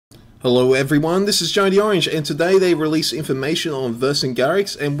Hello everyone, this is Johnny Orange, and today they release information on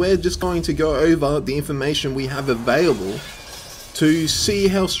Vercingetorix, and we're just going to go over the information we have available to see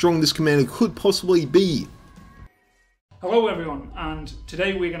how strong this commander could possibly be. Hello everyone, and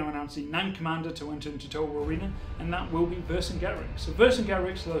today we're going to announce the 9th commander to enter into Total Arena, and that will be Vercingetorix. So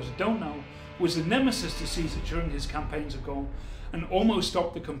Vercingetorix, for those who don't know, was the nemesis to Caesar during his campaigns of Gaul, and almost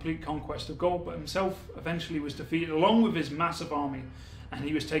stopped the complete conquest of Gaul, but himself eventually was defeated along with his massive army, and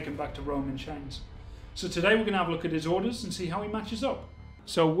he was taken back to Rome in chains. So today we're going to have a look at his orders and see how he matches up.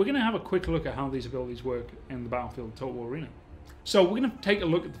 So we're going to have a quick look at how these abilities work in the battlefield Total Arena. So we're going to take a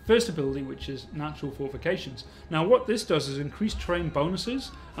look at the first ability, which is Natural Fortifications. Now what this does is increase terrain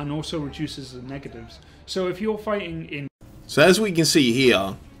bonuses and also reduces the negatives. So if you're fighting in... So as we can see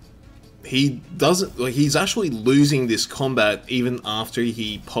here, he's actually losing this combat even after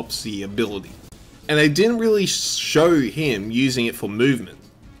he pops the ability. And they didn't really show him using it for movement.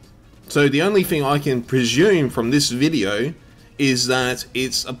 So the only thing I can presume from this video is that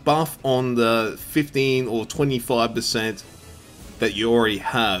it's a buff on the 15 or 25% that you already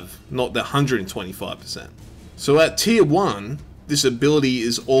have, not the 125%. So at tier 1, this ability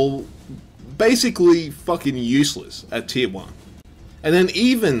is all basically fucking useless at tier 1. And then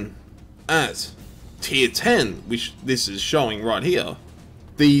even at tier 10, which this is showing right here,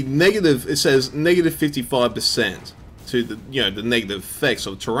 the negative, it says negative 55% to the, the negative effects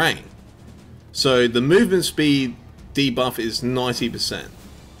of terrain. So the movement speed debuff is 90%.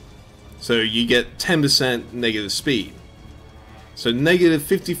 So you get 10% negative speed. So negative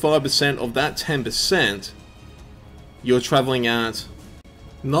 55% of that 10%, you're traveling at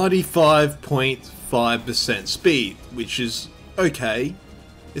 95.5% speed, which is okay.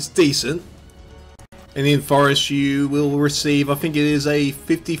 It's decent. And in Forest you will receive, I think it is a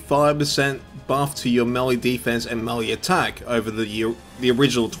 55% buff to your melee defense and melee attack over the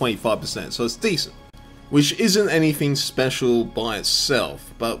original 25%, so it's decent. Which isn't anything special by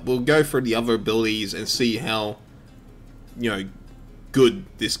itself, but we'll go through the other abilities and see how, good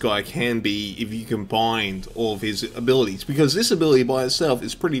this guy can be if you combined all of his abilities. Because this ability by itself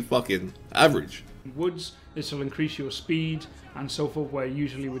is pretty fucking average. Woods, this will increase your speed and so forth, where you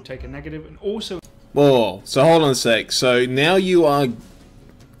usually would take a negative, and also... Whoa, so hold on a sec. So now you are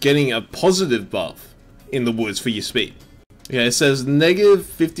getting a positive buff in the woods for your speed. Yeah, it says negative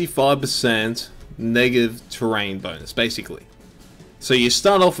 55% negative terrain bonus, basically. So you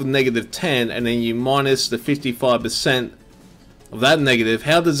start off with negative 10 and then you minus the 55% of that negative.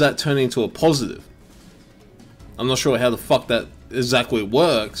 How does that turn into a positive? I'm not sure how the fuck that exactly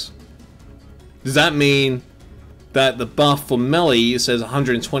works. Does that mean that the buff for melee says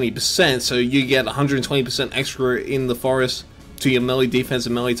 120%, so you get 120% extra in the forest to your melee defense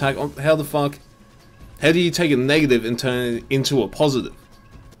and melee attack? How the fuck? How do you take a negative and turn it into a positive?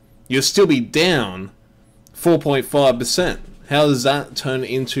 You'll still be down 4.5%. How does that turn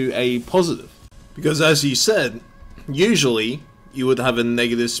into a positive? Because as you said, usually you would have a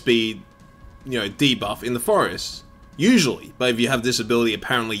negative speed, debuff in the forest. Usually, but if you have this ability,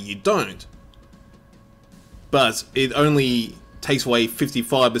 apparently you don't. But it only takes away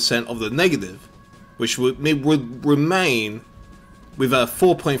 55% of the negative, which would remain with a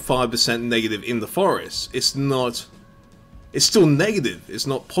 4.5% negative in the forest. It's still negative, it's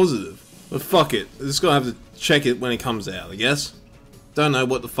not positive. But fuck it, I'm just gonna have to check it when it comes out, I guess. Don't know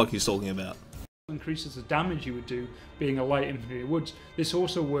what the fuck he's talking about. Increases the damage you would do being a light infantry woods. This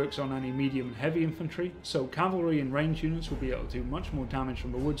also works on any medium and heavy infantry, so cavalry and range units will be able to do much more damage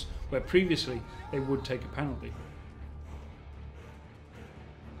from the woods, where previously they would take a penalty.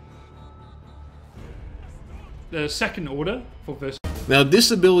 The second order for Vercingetorix. Now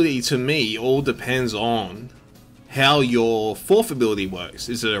this ability to me all depends on how your fourth ability works.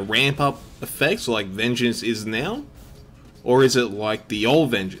 Is it a ramp up effect like Vengeance is now? Or is it like the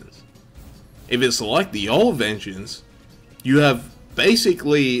old Vengeance? If it's like the old Vengeance, you have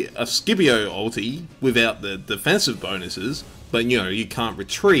basically a Scipio ulti without the defensive bonuses, but you can't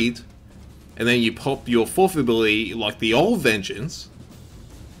retreat, and then you pop your fourth ability like the old Vengeance,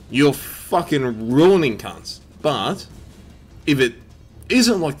 you're fucking ruining cunts. But if it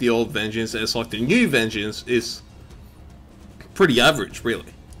isn't like the old Vengeance and it's like the new Vengeance, it's pretty average,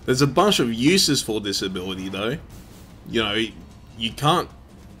 really. There's a bunch of uses for this ability though. You can't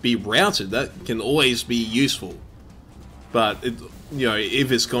be routed. That can always be useful, but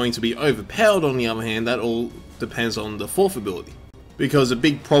if it's going to be overpowered on the other hand, that all depends on the fourth ability. Because a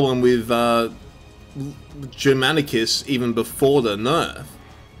big problem with Germanicus even before the nerf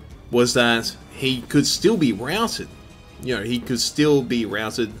was that he could still be routed. He could still be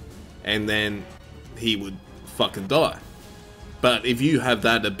routed and then he would fucking die. But if you have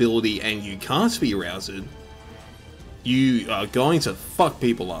that ability and you can't be routed, you are going to fuck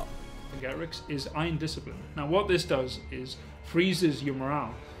people up. Vercingetorix is Iron Discipline. Now what this does is freezes your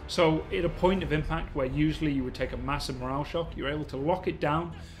morale. So at a point of impact where usually you would take a massive morale shock, you're able to lock it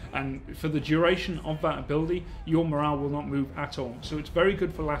down, and for the duration of that ability, your morale will not move at all. So it's very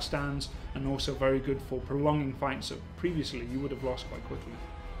good for last stands and also very good for prolonging fights that previously you would have lost quite quickly.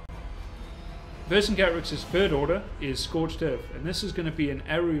 Vercingetorix's third order is Scorched Earth, and this is going to be an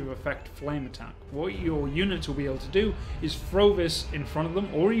area of effect flame attack. What your units will be able to do is throw this in front of them,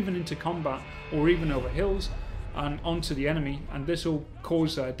 or even into combat, or even over hills, and onto the enemy, and this will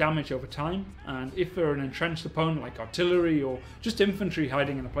cause damage over time. And if they're an entrenched opponent like artillery or just infantry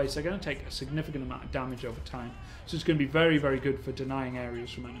hiding in a place, they're going to take a significant amount of damage over time. So it's going to be very, very good for denying areas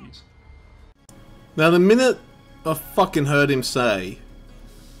from enemies. Now the minute I fucking heard him say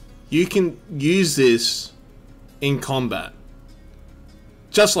you can use this in combat,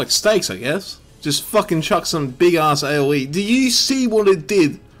 just like stakes, I guess, just fucking chuck some big ass AoE. Do you see what it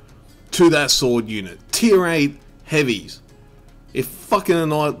did to that sword unit? Tier 8 heavies. It fucking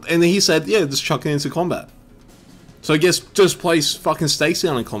annoyed. And he said, yeah, just chuck it into combat. So I guess just place fucking stakes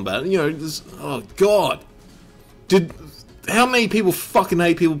down in combat. You know, just, oh god. How many people fucking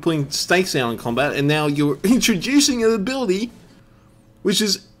hate people putting stakes down in combat, and now you're introducing an ability which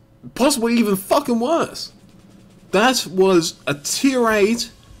is possibly even fucking worse. That was a tier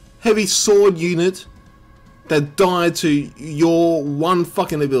 8 heavy sword unit that died to your one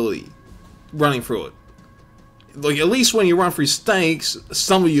fucking ability running through it. Like, at least when you run through stakes,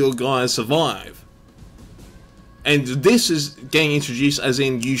 some of your guys survive. And this is getting introduced as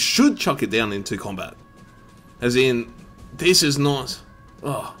in you should chuck it down into combat. As in, this is not...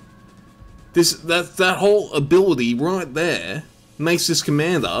 Oh. That whole ability right there makes this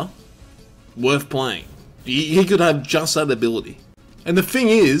commander worth playing. He could have just that ability. And the thing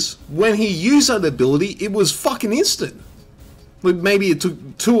is, when he used that ability, it was fucking instant. Like, maybe it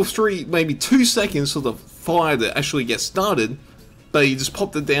took 2 or 3, maybe 2 seconds for the fire to actually get started, but he just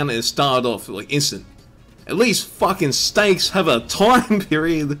popped it down and it started off like instant. At least fucking stakes have a time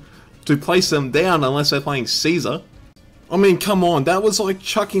period to place them down unless they're playing Caesar. I mean, come on, that was like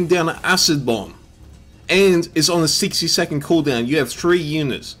chucking down an acid bomb. And it's on a 60-second cooldown. You have 3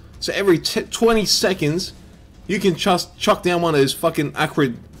 units. So every 20 seconds, you can just chuck down one of those fucking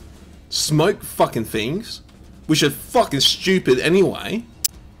acrid smoke fucking things, which are fucking stupid anyway,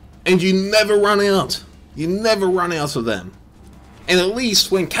 and you never run out. You never run out of them. And at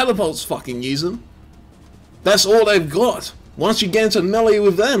least when catapults fucking use them, that's all they've got. Once you get into melee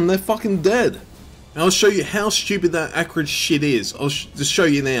with them, they're fucking dead. And I'll show you how stupid that acrid shit is. I'll just show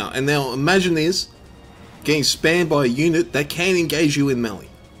you now. And now imagine this getting spammed by a unit that can engage you in melee.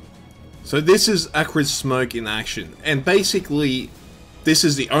 So this is acrid smoke in action, and basically this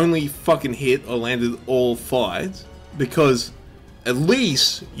is the only fucking hit I landed all fight, because at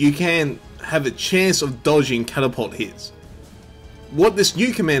least you can have a chance of dodging catapult hits. What this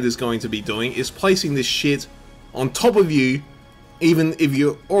new command is going to be doing is placing this shit on top of you even if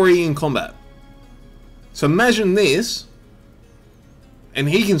you're already in combat. So imagine this, and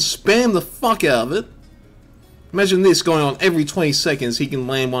he can spam the fuck out of it. Imagine this going on every 20 seconds, he can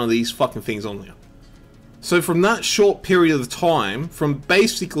land one of these fucking things on you. So from that short period of time, from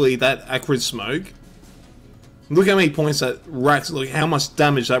basically that acrid smoke, look how many points that racks, look how much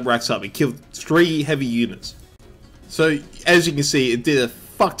damage that racks up. It killed 3 heavy units. So as you can see, it did a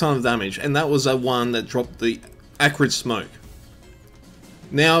fuck ton of damage, and that was the one that dropped the acrid smoke.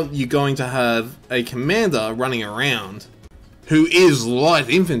 Now you're going to have a commander running around who is light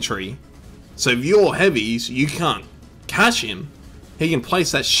infantry. So if you're heavies, you can't catch him. He can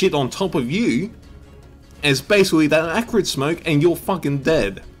place that shit on top of you as basically that acrid smoke, and you're fucking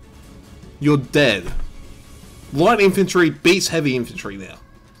dead. You're dead. Light infantry beats heavy infantry now.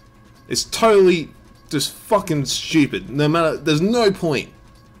 It's totally just fucking stupid. No matter, there's no point.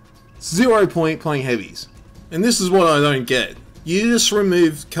 0 point playing heavies. And this is what I don't get. You just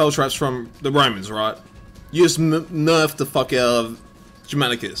removed caltrops from the Romans, right? You just nerfed the fuck out of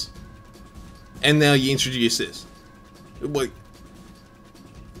Germanicus. And now you introduce this. Like,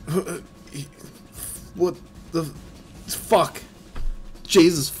 what the fuck?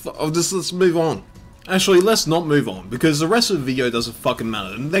 Jesus, let's move on. Actually, let's not move on, because the rest of the video doesn't fucking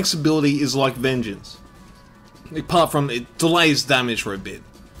matter. The next ability is like Vengeance. Apart from it delays damage for a bit.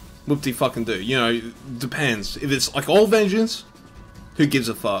 Whoop-de fucking do. You know, depends. If it's like old Vengeance, who gives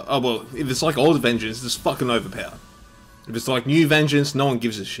a fuck? Oh well, if it's like old Vengeance, it's fucking overpowered. If it's like new Vengeance, no one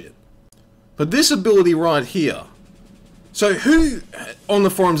gives a shit. But this ability right here, so who on the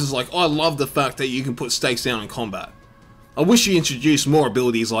forums is like, I love the fact that you can put stakes down in combat? I wish you introduced more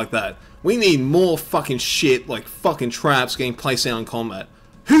abilities like that. We need more fucking shit like fucking traps getting placed out in combat.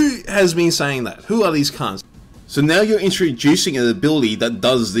 Who has been saying that? Who are these cunts? So now you're introducing an ability that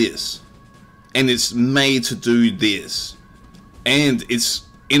does this. And it's made to do this. And it's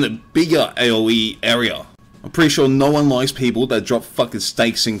in a bigger AoE area. I'm pretty sure no one likes people that drop fucking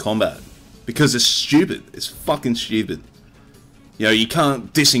stakes in combat. Because it's stupid. It's fucking stupid. You know, you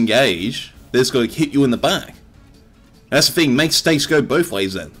can't disengage. They're just going to hit you in the back. That's the thing, make stakes go both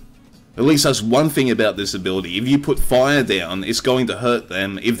ways then. At least that's one thing about this ability. If you put fire down, it's going to hurt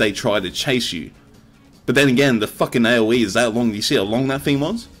them if they try to chase you. But then again, the fucking AoE is that long. Do you see how long that thing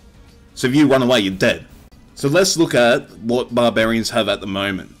was? So if you run away, you're dead. So let's look at what barbarians have at the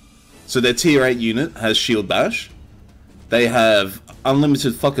moment. So their tier 8 unit has shield bash. They have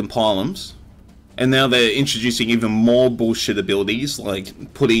unlimited fucking pylons. And now they're introducing even more bullshit abilities,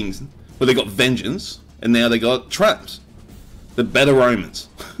 like putting... Well, they got vengeance, and now they got traps. The better Romans.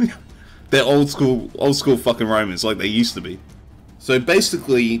 They're old school fucking Romans, like they used to be. So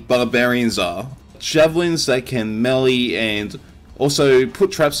basically, barbarians are javelins that can melee and also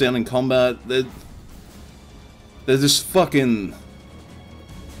put traps down in combat. They're just fucking...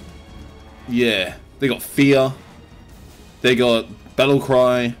 Yeah. They got fear. They got battle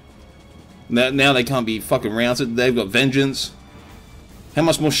cry. Now they can't be fucking routed. They've got vengeance. How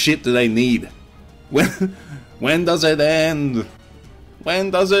much more shit do they need? When does it end?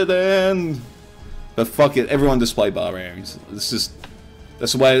 When does it end? But fuck it, everyone display barbarians.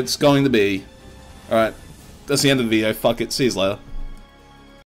 That's the way it's going to be. Alright, that's the end of the video. Fuck it, see you later.